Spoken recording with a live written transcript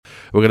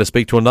We're going to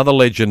speak to another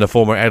legend, a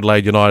former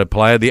Adelaide United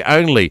player, the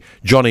only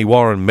Johnny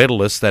Warren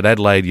medalist that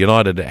Adelaide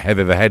United have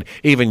ever had.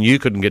 Even you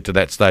couldn't get to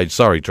that stage.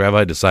 Sorry, Trav, I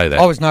had to say that.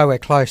 I was nowhere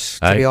close,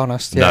 to be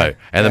honest. Yeah. No.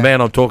 And the man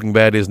I'm talking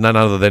about is none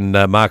other than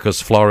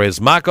Marcos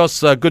Flores.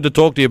 Marcos, good to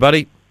talk to you,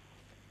 buddy.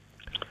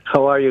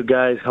 How are you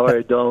guys? How are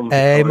you, Dom?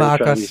 Hey,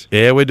 Marcos.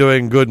 Yeah, we're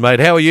doing good, mate.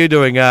 How are you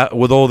doing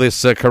with all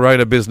this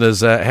corona business?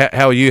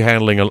 How are you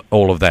handling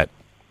all of that?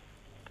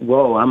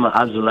 Well, I'm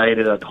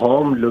isolated at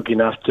home,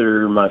 looking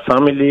after my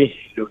family,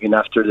 looking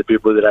after the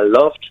people that I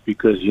loved,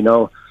 because,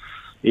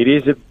 it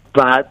is a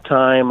bad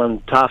time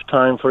and tough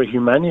time for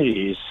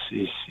humanity.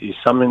 It's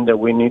something that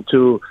we need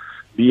to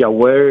be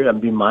aware and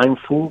be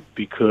mindful,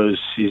 because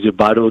it's a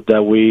battle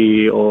that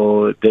we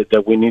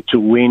need to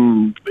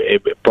win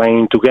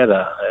playing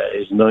together.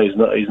 It's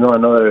not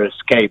another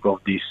escape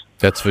of this.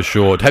 That's for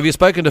sure. Have you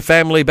spoken to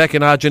family back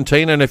in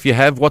Argentina? And if you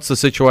have, what's the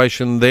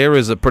situation there?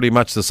 Is it pretty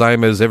much the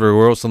same as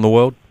everywhere else in the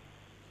world?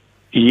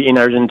 In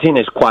Argentina,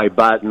 it's quite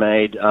bad,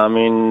 mate. I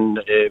mean,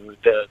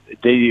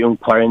 they in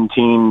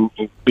quarantine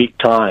big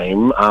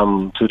time,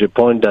 to the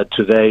point that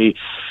today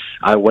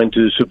I went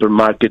to the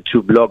supermarket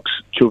two blocks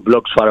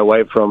far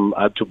away from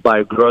to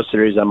buy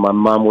groceries, and my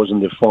mom was on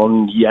the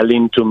phone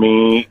yelling to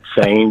me,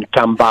 saying,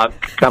 "Come back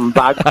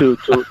to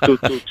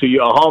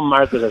your home,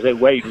 Marcus." I said,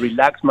 "Wait,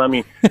 relax,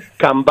 mommy.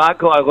 Come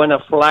back, or I'm gonna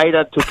fly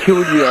that to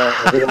kill you." I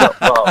said,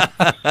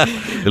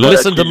 "No."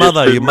 Listen to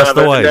mother. You must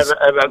always.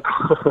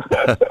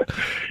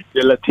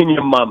 The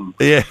Latino mum.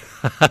 Yeah.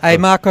 Hey,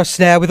 Marcos,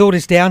 now with all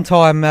this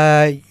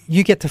downtime,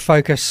 you get to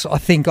focus, I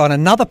think, on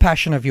another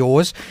passion of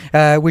yours,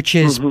 which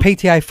is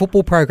PTA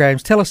football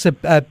programs. Tell us a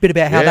bit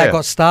about how that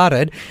got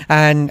started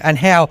and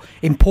how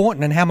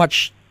important and how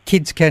much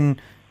kids can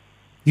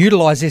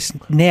utilise this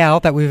now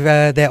that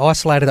they're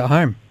isolated at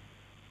home.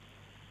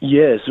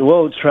 Yes,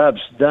 well,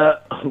 Traps,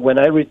 when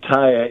I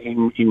retired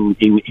in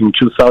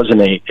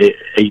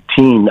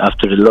 2018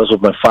 after the loss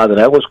of my father,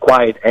 I was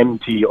quite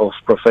empty of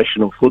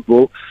professional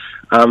football,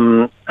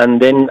 and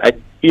then I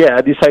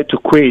decided to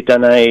quit,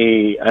 and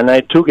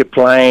I took a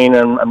plane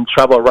and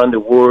traveled around the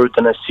world,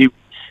 and I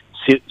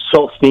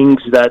saw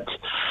things that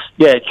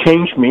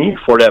changed me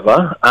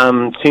forever.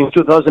 Since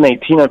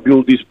 2018, I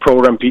built this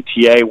program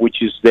PTA,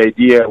 which is the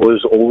idea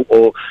was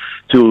all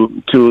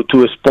to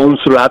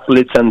sponsor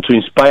athletes and to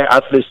inspire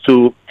athletes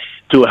to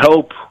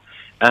help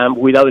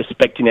without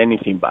expecting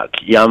anything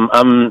back.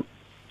 And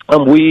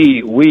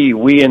we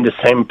in the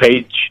same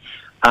page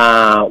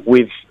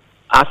with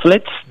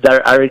athletes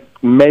that are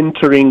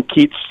mentoring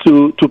kids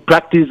to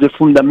practice the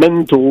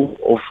fundamental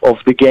of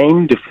the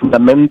game, the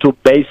fundamental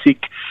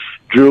basic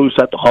drills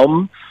at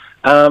home,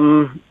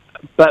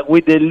 but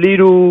with a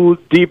little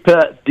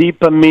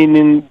deeper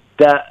meaning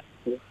that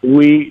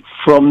we,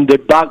 from the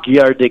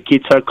backyard, the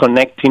kids are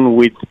connecting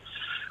with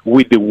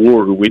the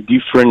world, with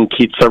different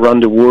kids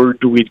around the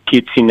world, with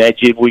kids in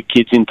Egypt, with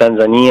kids in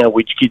Tanzania,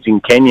 with kids in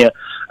Kenya,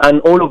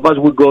 and all of us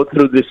will go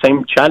through the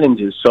same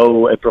challenges.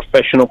 So a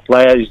professional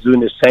player is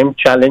doing the same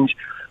challenge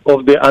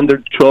of the under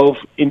 12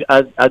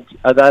 at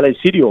Adelaide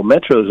City or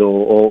Metros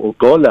or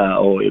Gola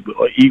or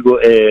Eagle,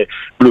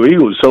 Blue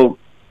Eagles. So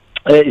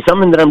it's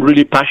something that I'm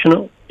really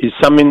passionate. It's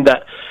something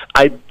that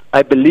I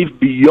believe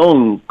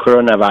beyond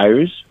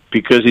coronavirus,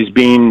 because it's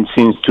been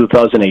since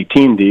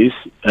 2018 this.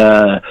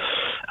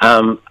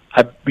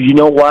 You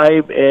know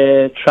why,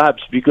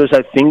 Traps? Because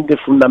I think the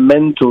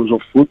fundamentals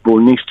of football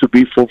needs to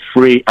be for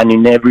free and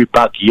in every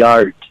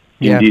backyard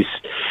in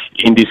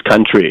this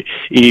country.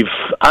 If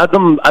I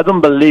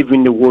don't believe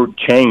in the word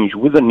change.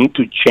 We don't need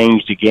to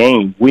change the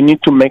game. We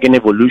need to make an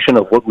evolution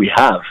of what we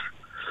have.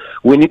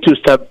 We need to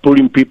start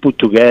putting people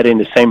together in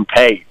the same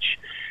page.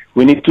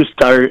 We need to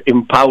start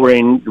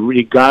empowering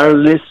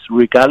regardless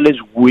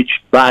which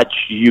badge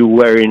you're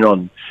wearing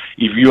on.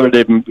 If you're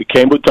the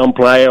Campbelltown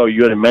player or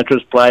you're the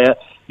Metros player,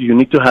 you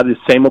need to have the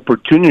same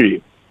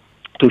opportunity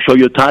to show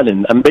your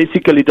talent. And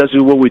basically, that's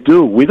what we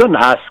do. We don't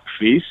ask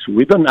fees.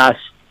 We don't ask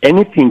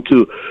anything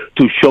to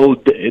show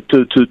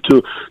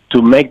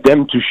to make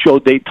them to show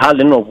their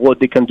talent of what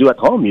they can do at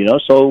home.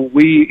 So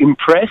we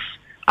impress.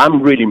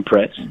 I'm really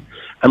impressed.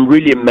 I'm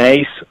really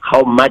amazed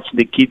how much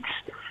the kids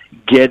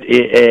get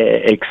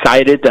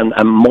excited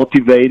and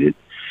motivated.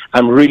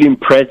 I'm really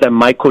impressed that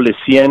Michael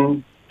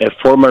Essien, a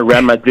former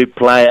Real Madrid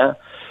player,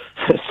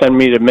 sent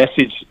me the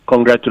message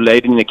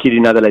congratulating the kid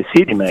in Adelaide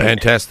City, man.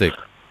 Fantastic.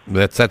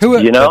 That's who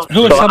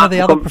are some of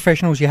the other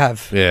professionals you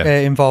have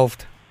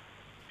involved?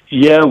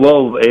 Yeah,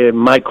 well,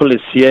 Michael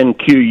Essien,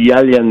 Q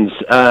Yalians,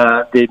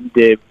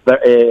 the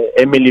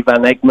Emily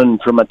Van Ekman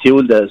from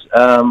Matildas.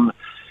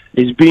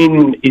 It's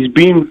been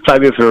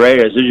Fabio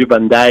Ferreira, Sergio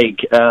Van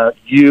Dijk,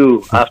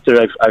 you, after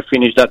I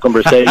finished that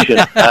conversation.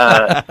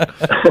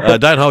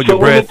 Don't hold your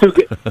breath.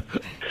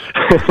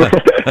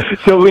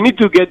 So we need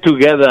to get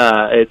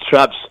together,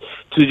 Traps,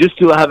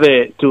 to have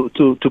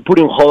to put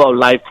in hold our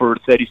life for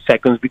 30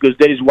 seconds, because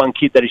there is one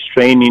kid that is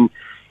training,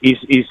 is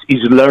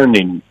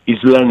learning,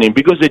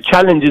 because the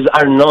challenges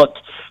are not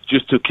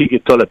just to kick a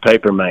toilet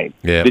paper, mate.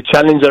 Yeah. The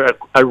challenges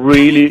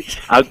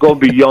are go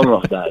beyond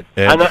of that.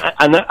 Yeah.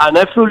 And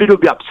I feel a little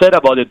bit upset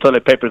about the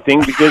toilet paper thing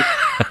because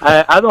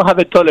I don't have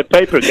a toilet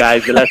paper,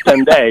 guys, the last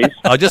 10 days.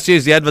 I'll just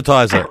use the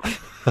advertiser.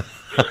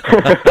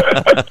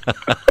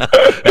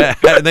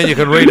 And then you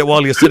can read it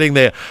while you're sitting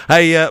there.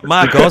 Hey,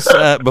 Marcos,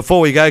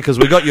 before we go, because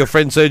we got your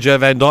friend Sergio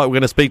Van Dijk, we're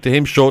going to speak to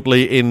him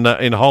shortly in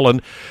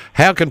Holland.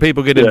 How can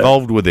people get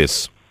involved with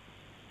this?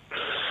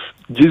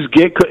 Just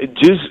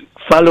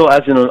follow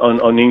us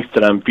on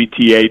Instagram,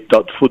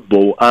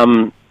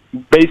 pta.football.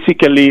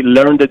 Basically,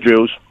 learn the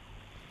drills,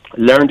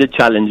 learn the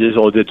challenges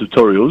or the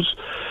tutorials,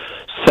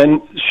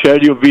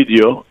 share your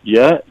video,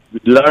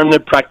 learn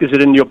and practice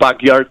it in your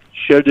backyard,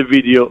 share the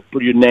video,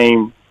 put your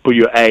name, put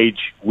your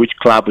age, which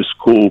club is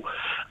cool,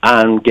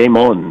 and game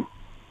on.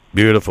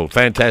 Beautiful,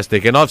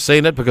 fantastic. And I've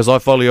seen it because I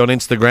follow you on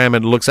Instagram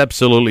and it looks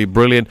absolutely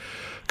brilliant.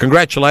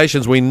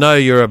 Congratulations. We know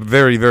you're a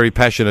very, very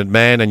passionate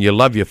man and you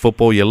love your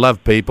football, you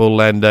love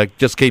people, and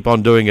just keep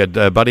on doing it,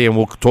 buddy, and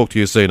we'll talk to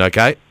you soon,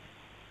 okay?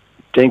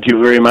 Thank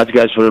you very much,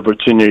 guys, for the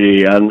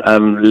opportunity. And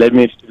let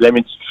me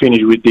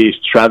finish with this.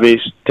 Travis,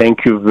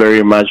 thank you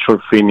very much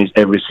for finishing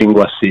every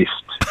single assist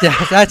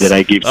that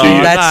I give to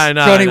you. That's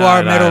Johnny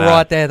Warren medal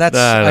right there. That's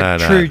a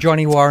true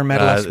Johnny Warren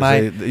medalist,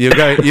 mate. You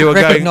were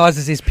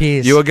recognises his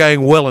peers. You were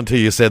going well until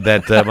you said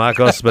that,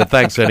 Marcos, but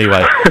thanks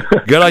anyway.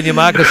 Good on you,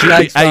 Marcos.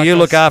 Thanks, Hey, you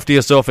look after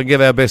yourself and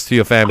give our best to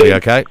your family,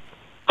 okay?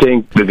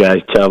 Thank you,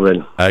 guys. Ciao,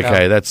 man.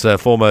 Okay, that's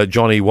former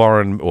Johnny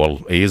Warren, well,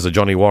 he is a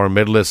Johnny Warren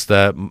medalist,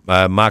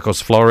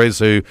 Marcos Flores,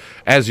 who,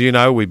 as you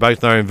know, we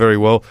both know him very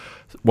well,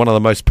 one of the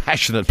most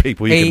passionate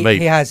people you can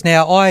meet. He has.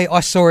 Now, I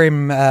saw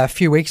him a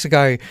few weeks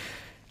ago,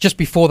 just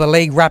before the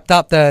league wrapped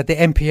up the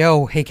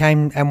NPL. He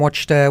came and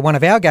watched one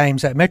of our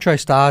games at Metro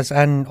Stars,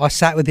 and I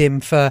sat with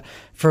him for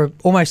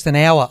almost an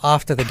hour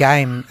after the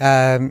game,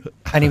 and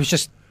he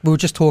was we were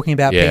just talking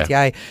about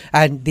PTA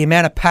and the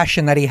amount of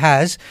passion that he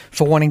has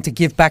for wanting to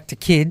give back to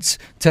kids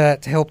to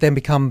help them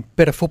become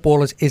better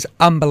footballers is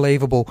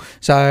unbelievable.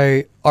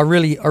 So I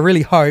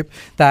really hope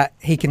that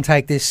he can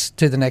take this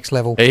to the next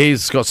level.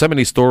 He's got so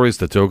many stories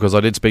to tell because I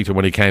did speak to him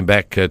when he came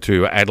back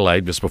to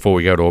Adelaide just before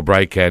we go to a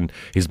break, and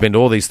he's been to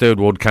all these third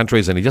world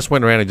countries and he just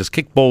went around and just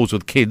kicked balls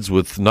with kids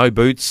with no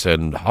boots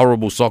and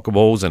horrible soccer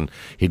balls, and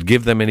he'd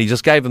give them, and he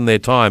just gave them their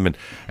time, and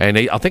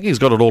I think he's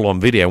got it all on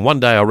video, and one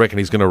day I reckon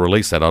he's going to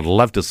release that. I'd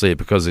love to see it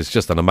because it's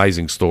just an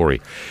amazing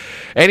story.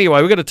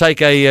 Anyway, we're going to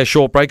take a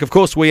short break. Of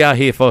course, we are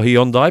here for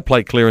Hyundai.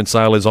 Plate clearance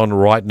sale is on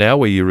right now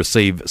where you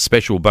receive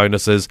special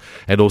bonuses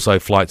and also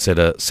Flight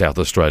Centre South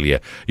Australia.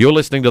 You're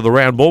listening to The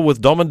Round Ball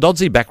with Dom and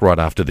Doddsy, back right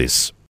after this.